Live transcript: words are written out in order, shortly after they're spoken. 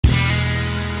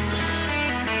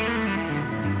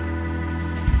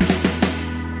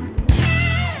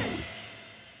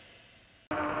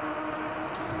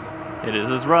Hey, this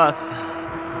is Russ.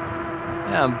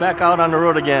 Yeah, I'm back out on the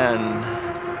road again.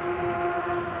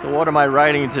 So what am I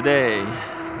riding today?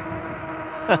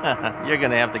 You're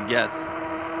gonna have to guess.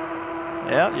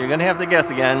 Yeah, you're gonna have to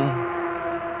guess again.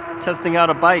 Testing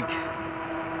out a bike.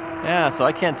 Yeah, so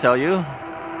I can't tell you.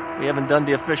 We haven't done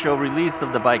the official release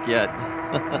of the bike yet.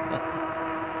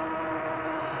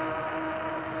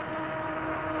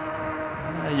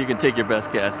 You can take your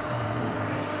best guess.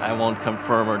 I won't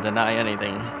confirm or deny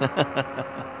anything.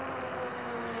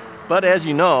 But as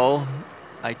you know,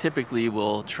 I typically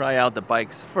will try out the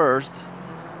bikes first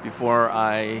before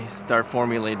I start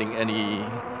formulating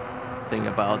anything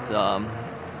about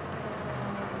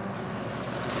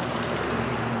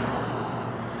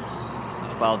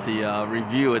the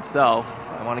review itself.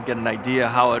 I want to get an idea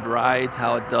how it rides,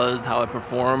 how it does, how it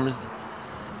performs.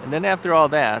 And then after all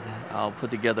that, I'll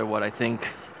put together what I think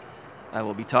I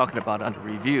will be talking about on the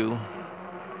review.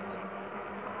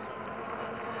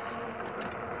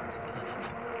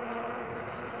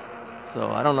 So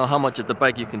I don't know how much of the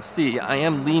bike you can see. I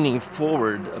am leaning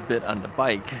forward a bit on the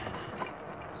bike.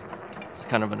 It's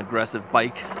kind of an aggressive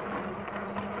bike.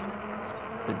 It's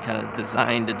been kind of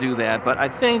designed to do that, but I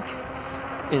think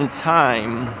in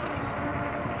time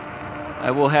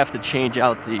I will have to change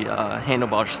out the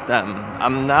handlebar stem.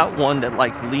 I'm not one that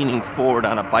likes leaning forward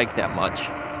on a bike that much.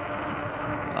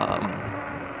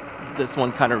 This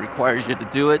one kind of requires you to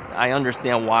do it. I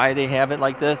understand why they have it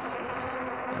like this.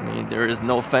 I mean, there is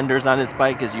no fenders on this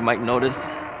bike, as you might notice.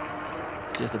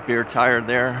 It's just a bare tire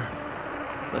there.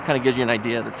 So it kind of gives you an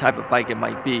idea of the type of bike it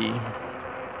might be.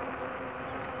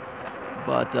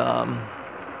 But I'll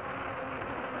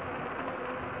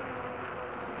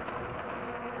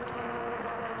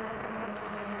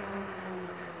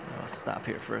stop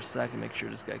here for a second, make sure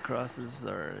this guy crosses,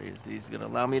 or he's going to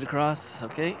allow me to cross.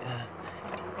 Okay,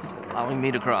 he's allowing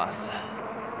me to cross.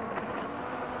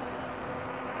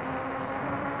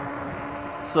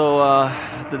 So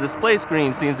the display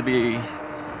screen seems to be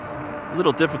a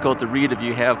little difficult to read if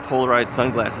you have polarized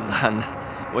sunglasses on,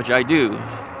 which I do.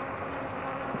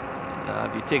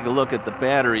 If you take a look at the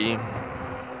battery,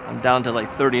 I'm down to like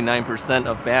 39%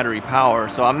 of battery power,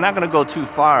 so I'm not going to go too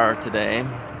far today.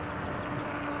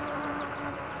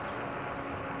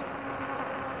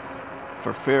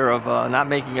 For fear of not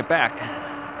making it back,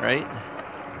 right?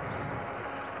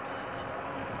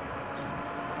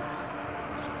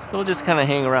 So we'll just kind of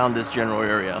hang around this general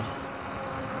area.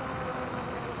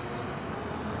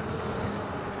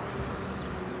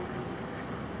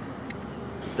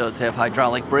 It does have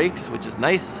hydraulic brakes, which is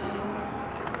nice.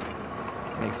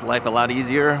 Makes life a lot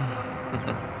easier.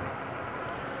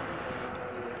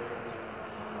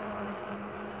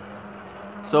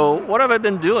 So what have I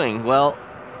been doing? Well,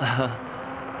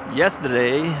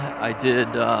 yesterday I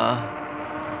did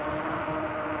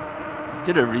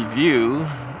a review,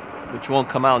 which won't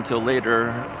come out until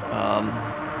later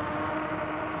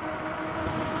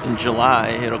in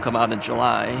July. It'll come out in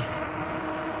July.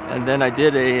 And then I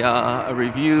did a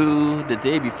review the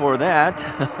day before that,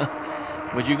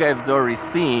 which you guys have already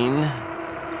seen.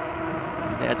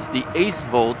 That's the Ace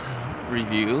Volt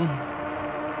review.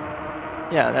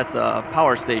 Yeah, that's a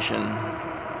power station.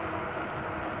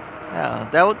 Yeah,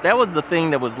 that was the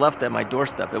thing that was left at my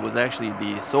doorstep. It was actually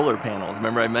the solar panels.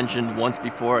 Remember I mentioned once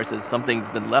before, I said something's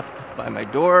been left by my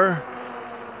door.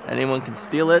 Anyone can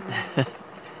steal it.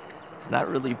 It's not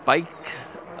really bike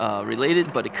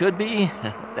related, but it could be.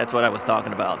 That's what I was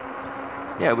talking about.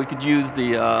 Yeah, we could use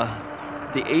the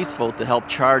Ace Volt to help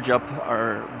charge up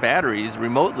our batteries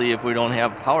remotely if we don't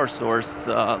have power source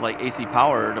like AC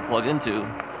power to plug into.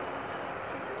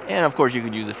 And of course you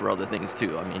can use it for other things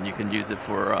too. I mean, you can use it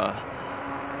for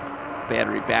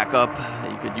battery backup.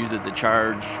 You could use it to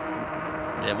charge,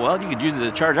 yeah, well, you could use it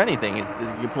to charge anything. You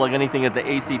can plug anything at the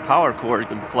AC power cord, you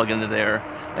can plug into there.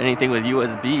 Anything with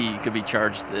USB could be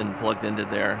charged and plugged into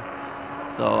there.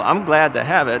 So I'm glad to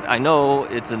have it. I know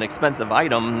it's an expensive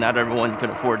item. Not everyone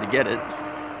can afford to get it.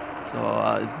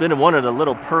 So it's been one of the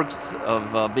little perks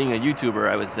of being a YouTuber,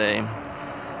 I would say.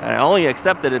 And I only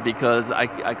accepted it because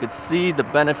I could see the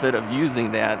benefit of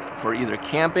using that for either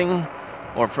camping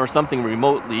or for something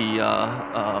remotely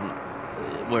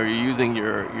where you're using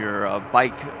your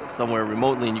bike somewhere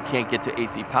remotely and you can't get to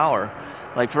AC power.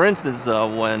 Like for instance,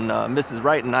 when Mrs.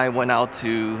 Wright and I went out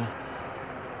to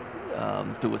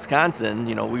Wisconsin,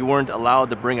 you know, we weren't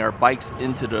allowed to bring our bikes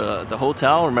into the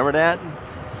hotel, remember that?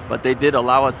 But they did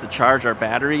allow us to charge our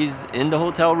batteries in the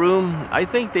hotel room. I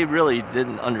think they really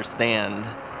didn't understand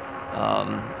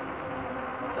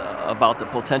about the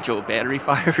potential battery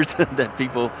fires that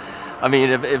people. I mean,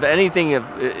 if anything,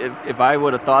 if I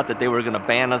would have thought that they were going to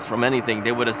ban us from anything,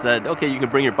 they would have said, okay, you can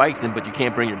bring your bikes in, but you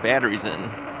can't bring your batteries in,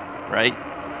 right?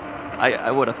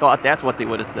 I would have thought that's what they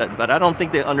would have said, but I don't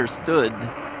think they understood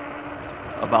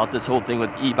about this whole thing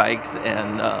with e-bikes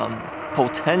and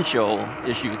potential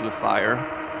issues with fire.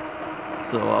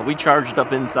 So we charged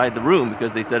up inside the room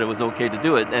because they said it was okay to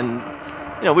do it. And,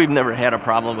 you know, we've never had a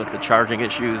problem with the charging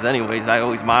issues anyways. I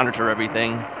always monitor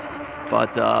everything.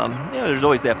 But, you know, there's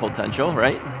always that potential,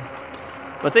 right?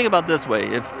 But think about it this way.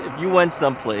 If you went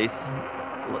someplace,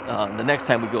 the next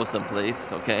time we go someplace,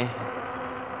 okay?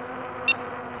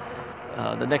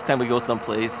 The next time we go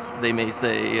someplace, they may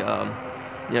say, you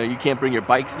know, you can't bring your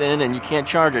bikes in and you can't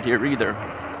charge it here either.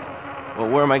 Well,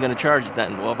 where am I going to charge it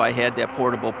then? Well, if I had that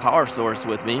portable power source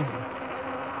with me,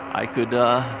 I could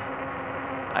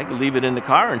leave it in the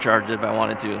car and charge it if I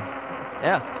wanted to.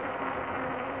 Yeah.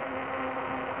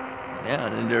 Yeah,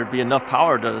 and there'd be enough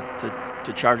power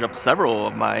to charge up several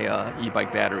of my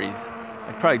e-bike batteries.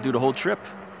 I'd probably do the whole trip,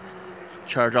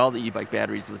 charge all the e-bike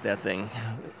batteries with that thing,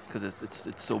 because it's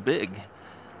so big.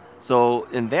 So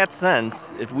in that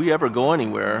sense, if we ever go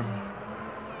anywhere,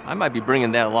 I might be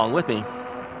bringing that along with me.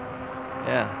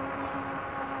 Yeah.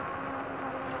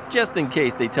 Just in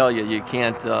case they tell you you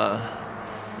can't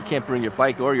bring your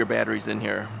bike or your batteries in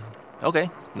here. Okay,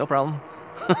 no problem.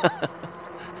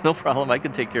 No problem, I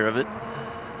can take care of it.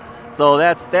 So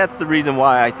that's the reason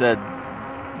why I said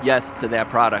yes to that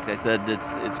product. I said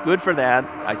it's good for that.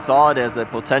 I saw it as a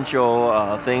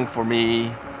potential thing for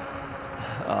me,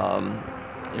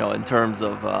 you know, in terms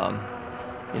of,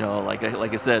 you know, like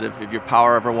I said, if your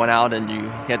power ever went out and you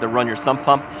had to run your sump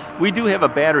pump. We do have a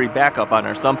battery backup on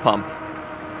our sump pump.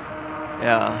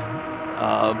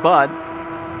 Yeah, but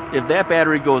if that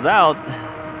battery goes out,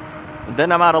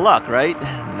 then I'm out of luck, right?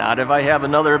 Not if I have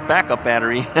another backup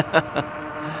battery.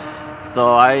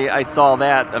 So I saw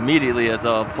that immediately as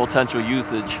a potential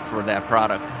usage for that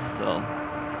product. So,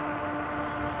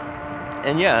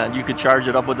 and yeah, you could charge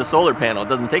it up with the solar panel. It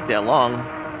doesn't take that long.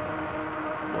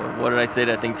 What did I say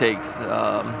that thing takes?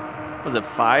 Was it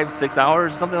 5-6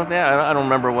 hours, something like that? I don't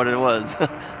remember what it was. I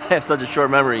have such a short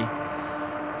memory.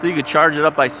 So you could charge it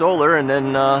up by solar and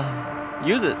then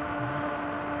use it.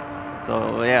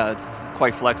 So yeah, it's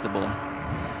quite flexible.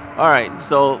 All right,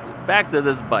 so back to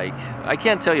this bike. I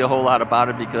can't tell you a whole lot about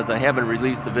it because I haven't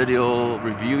released a video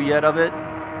review yet of it.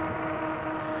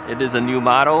 It is a new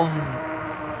model.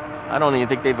 I don't even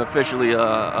think they've officially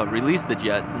released it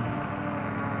yet.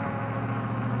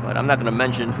 But I'm not going to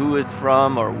mention who it's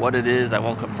from or what it is. I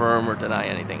won't confirm or deny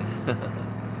anything.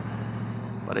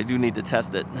 But I do need to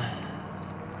test it.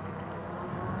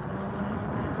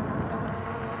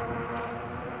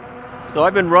 So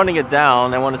I've been running it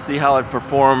down. I want to see how it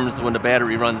performs when the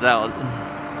battery runs out.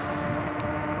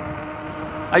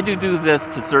 I do this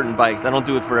to certain bikes. I don't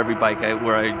do it for every bike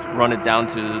where I run it down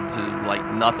to like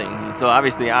nothing. So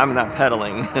obviously I'm not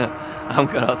pedaling. I'm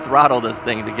going to throttle this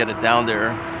thing to get it down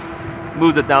there.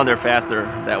 Moves it down there faster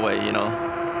that way, you know.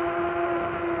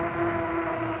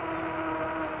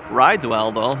 Rides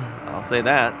well though, I'll say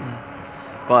that.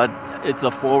 But it's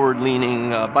a forward-leaning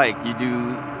bike. You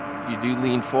do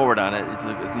lean forward on it.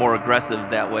 It's more aggressive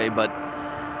that way, but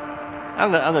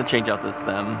I'm gonna change out the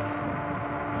stem.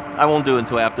 I won't do it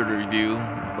until after the review,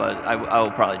 but I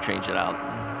will probably change it out.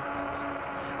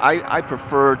 I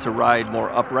prefer to ride more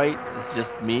upright. It's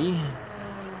just me,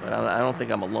 but I don't think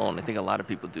I'm alone. I think a lot of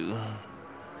people do.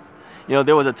 You know,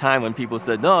 there was a time when people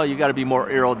said, no, you got to be more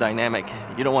aerodynamic.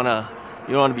 You don't want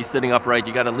to be sitting upright.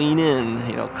 You got to lean in.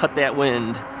 You know, cut that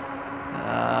wind.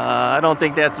 I don't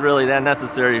think that's really that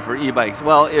necessary for e-bikes.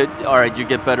 Well, all right, you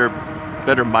get better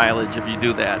mileage if you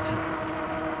do that.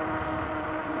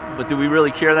 But do we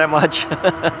really care that much?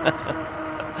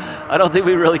 I don't think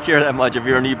we really care that much if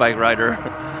you're an e-bike rider.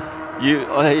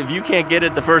 If you can't get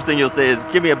it, the first thing you'll say is,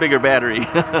 give me a bigger battery.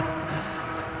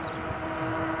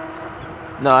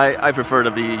 No, I prefer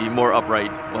to be more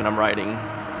upright when I'm riding.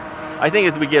 I think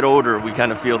as we get older, we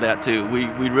kind of feel that too.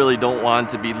 We really don't want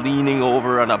to be leaning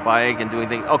over on a bike and doing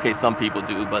things. Okay, some people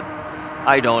do, but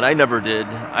I don't. I never did.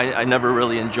 I never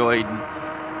really enjoyed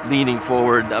leaning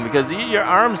forward because your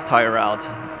arms tire out.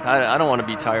 I don't want to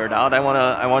be tired out. I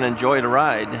want to enjoy the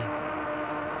ride.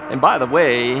 And by the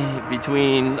way,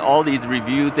 between all these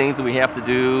review things that we have to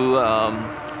do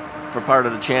for part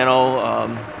of the channel,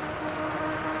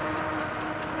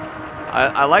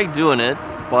 I like doing it,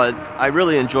 but I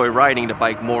really enjoy riding the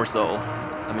bike more so.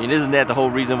 I mean, isn't that the whole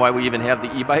reason why we even have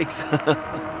the e-bikes?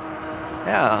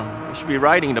 Yeah, we should be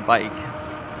riding the bike.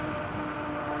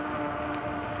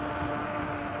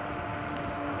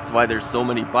 That's why there's so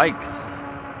many bikes.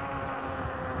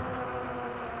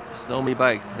 So many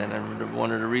bikes, and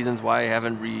one of the reasons why I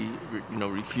haven't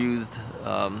refused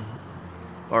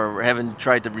or haven't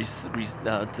tried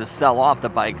to sell off the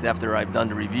bikes after I've done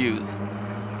the reviews.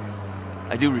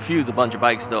 I do refuse a bunch of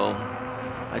bikes though.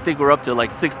 I think we're up to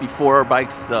like 64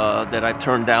 bikes that I've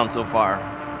turned down so far.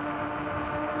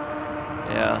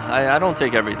 Yeah, I don't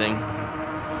take everything.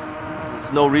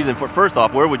 There's no reason for. First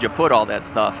off, where would you put all that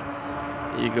stuff?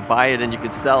 You could buy it and you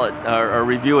could sell it, or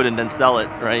review it and then sell it,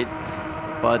 right?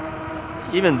 But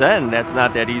even then, that's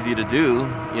not that easy to do.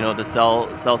 You know, to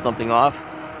sell something off,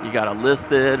 you gotta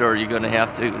list it, or you're gonna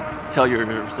have to tell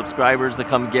your subscribers to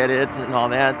come get it and all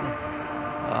that.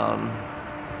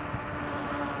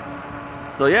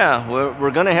 So yeah,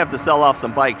 we're gonna have to sell off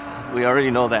some bikes. We already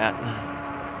know that.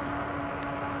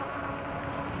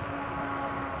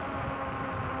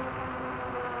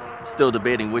 Still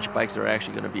debating which bikes are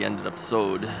actually going to be ended up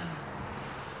sold.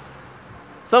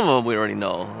 Some of them we already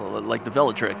know, like the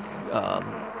Velotric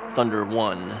Thunder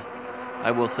 1.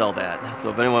 I will sell that. So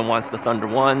if anyone wants the Thunder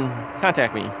 1,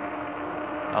 contact me.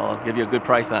 I'll give you a good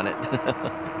price on it.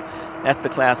 That's the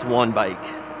Class 1 bike.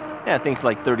 Yeah, I think it's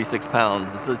like 36 pounds.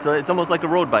 It's almost like a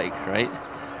road bike, right?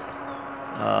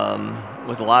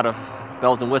 With a lot of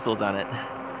bells and whistles on it.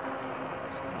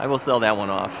 I will sell that one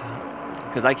off,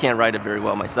 because I can't ride it very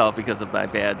well myself because of my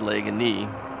bad leg and knee.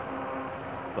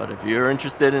 But if you're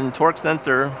interested in torque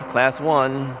sensor, Class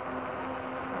 1,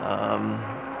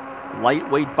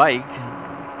 lightweight bike,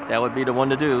 that would be the one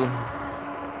to do.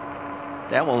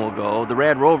 That one will go. The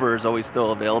Rad Rover is always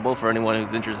still available for anyone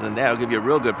who's interested in that. I'll give you a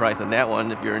real good price on that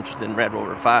one if you're interested in Rad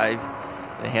Rover 5.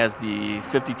 It has the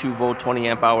 52 volt 20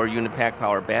 amp hour unit pack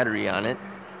power battery on it.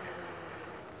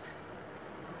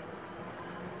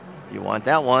 If you want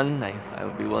that one, I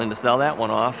would be willing to sell that one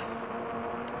off.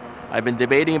 I've been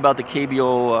debating about the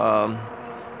KBO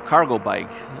cargo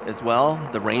bike as well,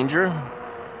 the Ranger.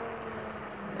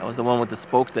 That was the one with the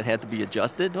spokes that had to be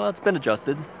adjusted. Well, it's been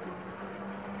adjusted.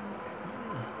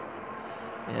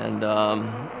 And I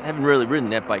haven't really ridden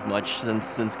that bike much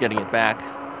since getting it back.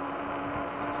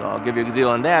 So I'll give you a deal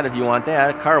on that if you want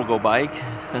that, a cargo bike.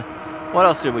 What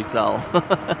else should we sell?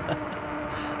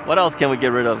 What else can we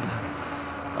get rid of?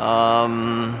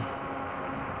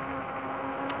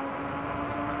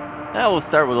 We'll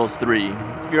start with those three.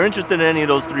 If you're interested in any of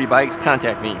those three bikes,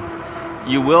 contact me.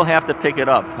 You will have to pick it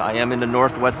up. I am in the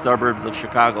northwest suburbs of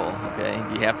Chicago, okay?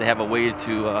 You have to have a way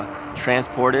to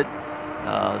transport it.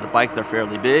 The bikes are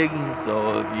fairly big,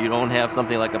 so if you don't have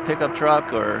something like a pickup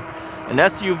truck, or an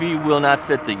SUV will not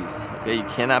fit these, okay? You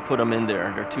cannot put them in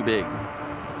there. They're too big.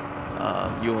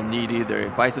 You will need either a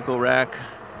bicycle rack,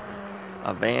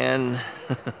 a van,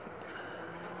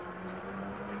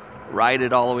 ride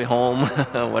it all the way home,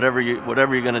 whatever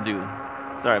you're gonna do.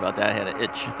 Sorry about that, I had an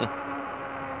itch.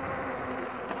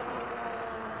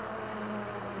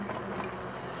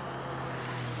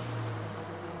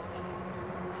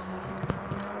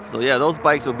 So yeah, those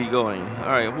bikes will be going. All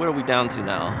right, what are we down to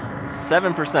now?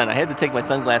 7%. I had to take my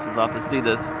sunglasses off to see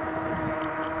this.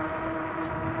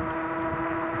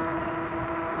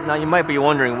 Now you might be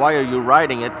wondering, why are you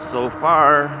riding it so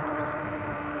far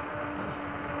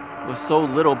with so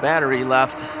little battery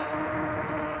left?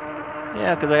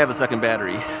 Yeah, because I have a second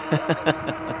battery. I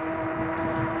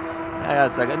got a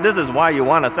second. This is why you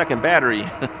want a second battery.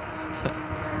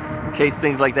 In case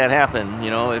things like that happen. You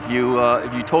know, if you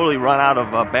totally run out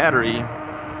of a battery,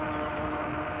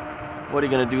 what are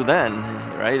you going to do then,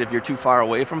 right? If you're too far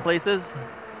away from places?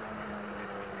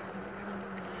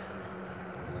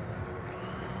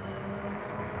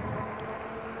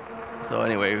 So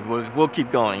anyway, we'll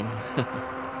keep going.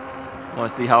 I want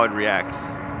to see how it reacts.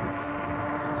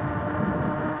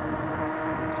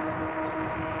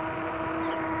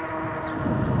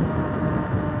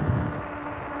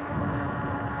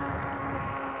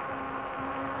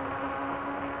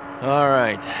 All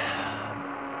right.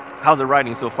 How's it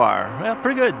riding so far? Well,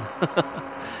 pretty good.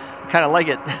 Kind of like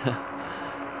it.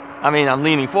 I mean, I'm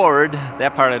leaning forward.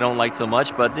 That part I don't like so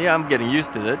much, but yeah, I'm getting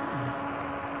used to it.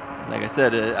 Like I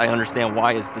said, I understand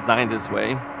why it's designed this way.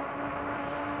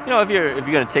 You know, if you're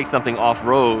going to take something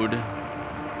off-road,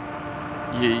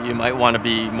 you might want to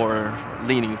be more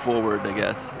leaning forward, I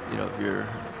guess. You know, if you're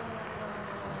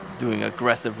doing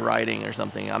aggressive riding or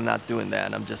something. I'm not doing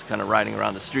that. I'm just kind of riding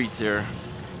around the streets here.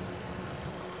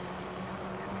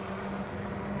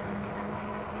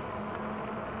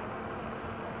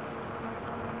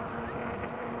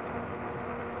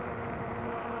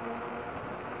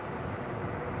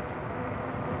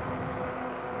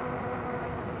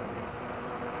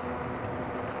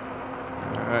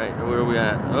 Alright, where are we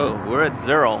at? Oh, we're at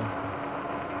 0.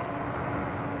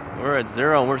 We're at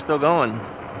 0 and we're still going.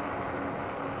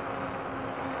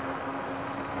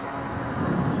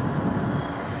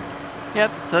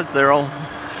 Yep, it says 0.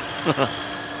 It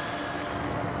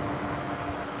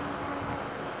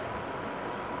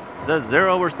says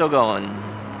 0, we're still going.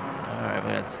 Alright,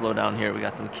 we gotta slow down here. We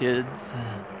got some kids.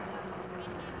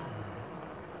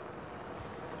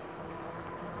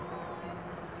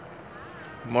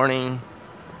 Good morning.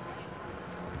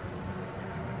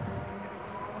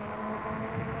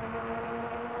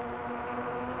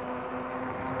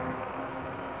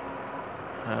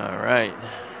 Alright.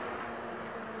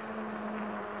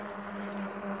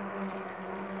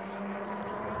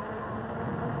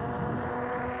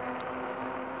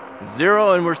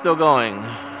 Zero and we're still going.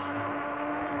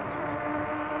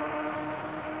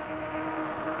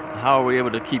 How are we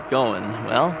able to keep going?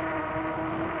 Well,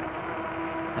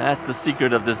 that's the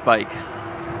secret of this bike.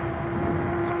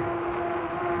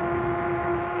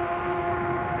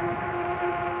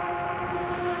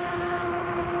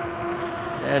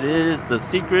 That is the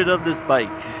secret of this bike.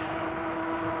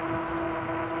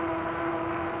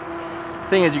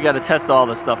 Thing is, you got to test all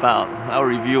this stuff out. I'll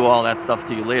review all that stuff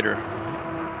to you later,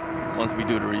 once we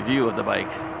do the review of the bike.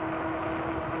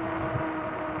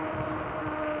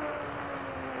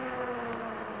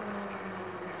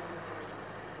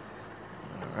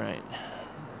 All right,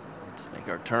 let's make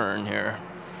our turn here.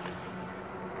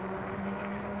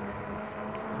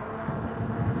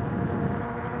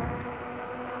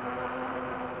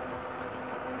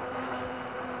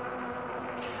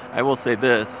 I will say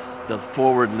this, the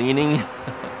forward leaning,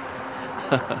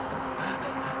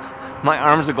 my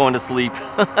arms are going to sleep.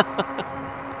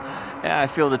 Yeah, I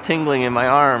feel the tingling in my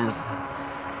arms.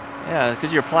 Yeah,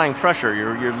 because you're applying pressure,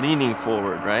 you're leaning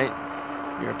forward, right?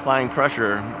 You're applying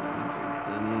pressure,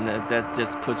 and that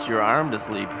just puts your arm to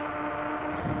sleep.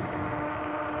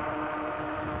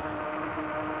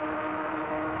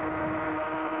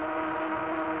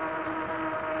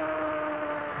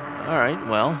 All right,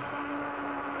 well.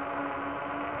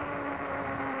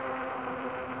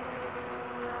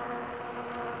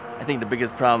 I think the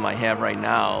biggest problem I have right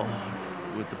now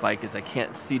with the bike is I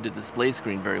can't see the display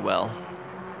screen very well.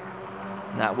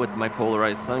 Not with my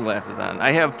polarized sunglasses on.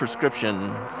 I have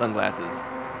prescription sunglasses.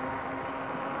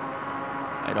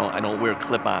 I don't wear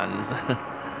clip-ons.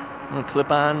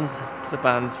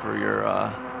 Clip-ons for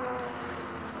your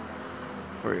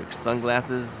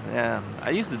sunglasses. Yeah,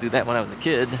 I used to do that when I was a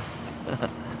kid.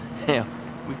 Yeah,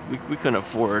 we couldn't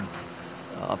afford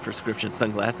prescription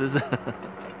sunglasses.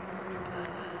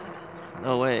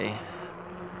 No way.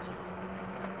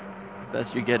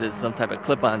 Best you get is some type of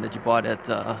clip-on that you bought at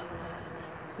the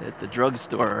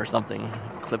drugstore or something.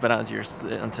 Clip it onto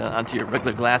your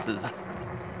regular glasses.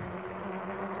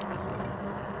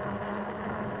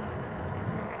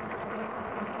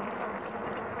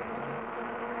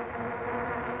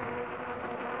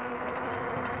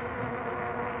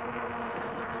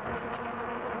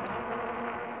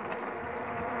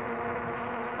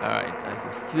 Alright, I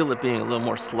feel it being a little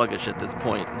more sluggish at this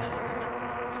point.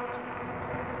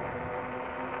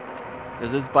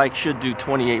 Because this bike should do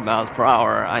 28 miles per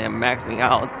hour. I am maxing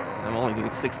out. I'm only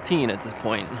doing 16 at this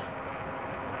point.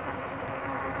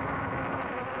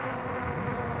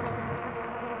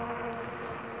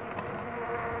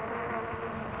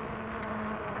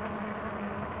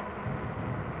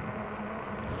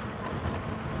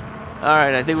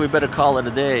 Alright, I think we better call it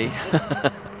a day.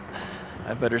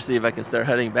 I better see if I can start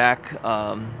heading back,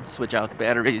 switch out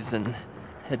batteries and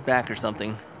head back or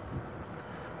something.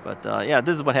 But yeah,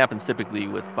 this is what happens typically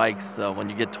with bikes when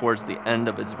you get towards the end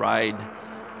of its ride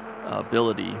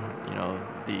ability. You know,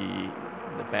 the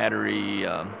battery,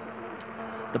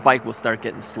 the bike will start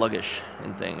getting sluggish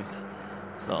and things.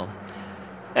 So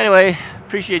anyway,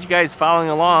 appreciate you guys following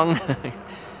along.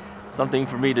 Something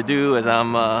for me to do as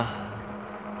I'm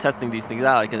testing these things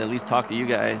out. I can at least talk to you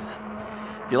guys.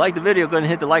 If you like the video, go ahead and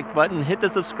hit the like button, hit the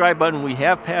subscribe button. We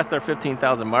have passed our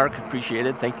 15,000 mark. Appreciate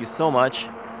it. Thank you so much.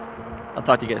 I'll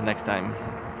talk to you guys next time.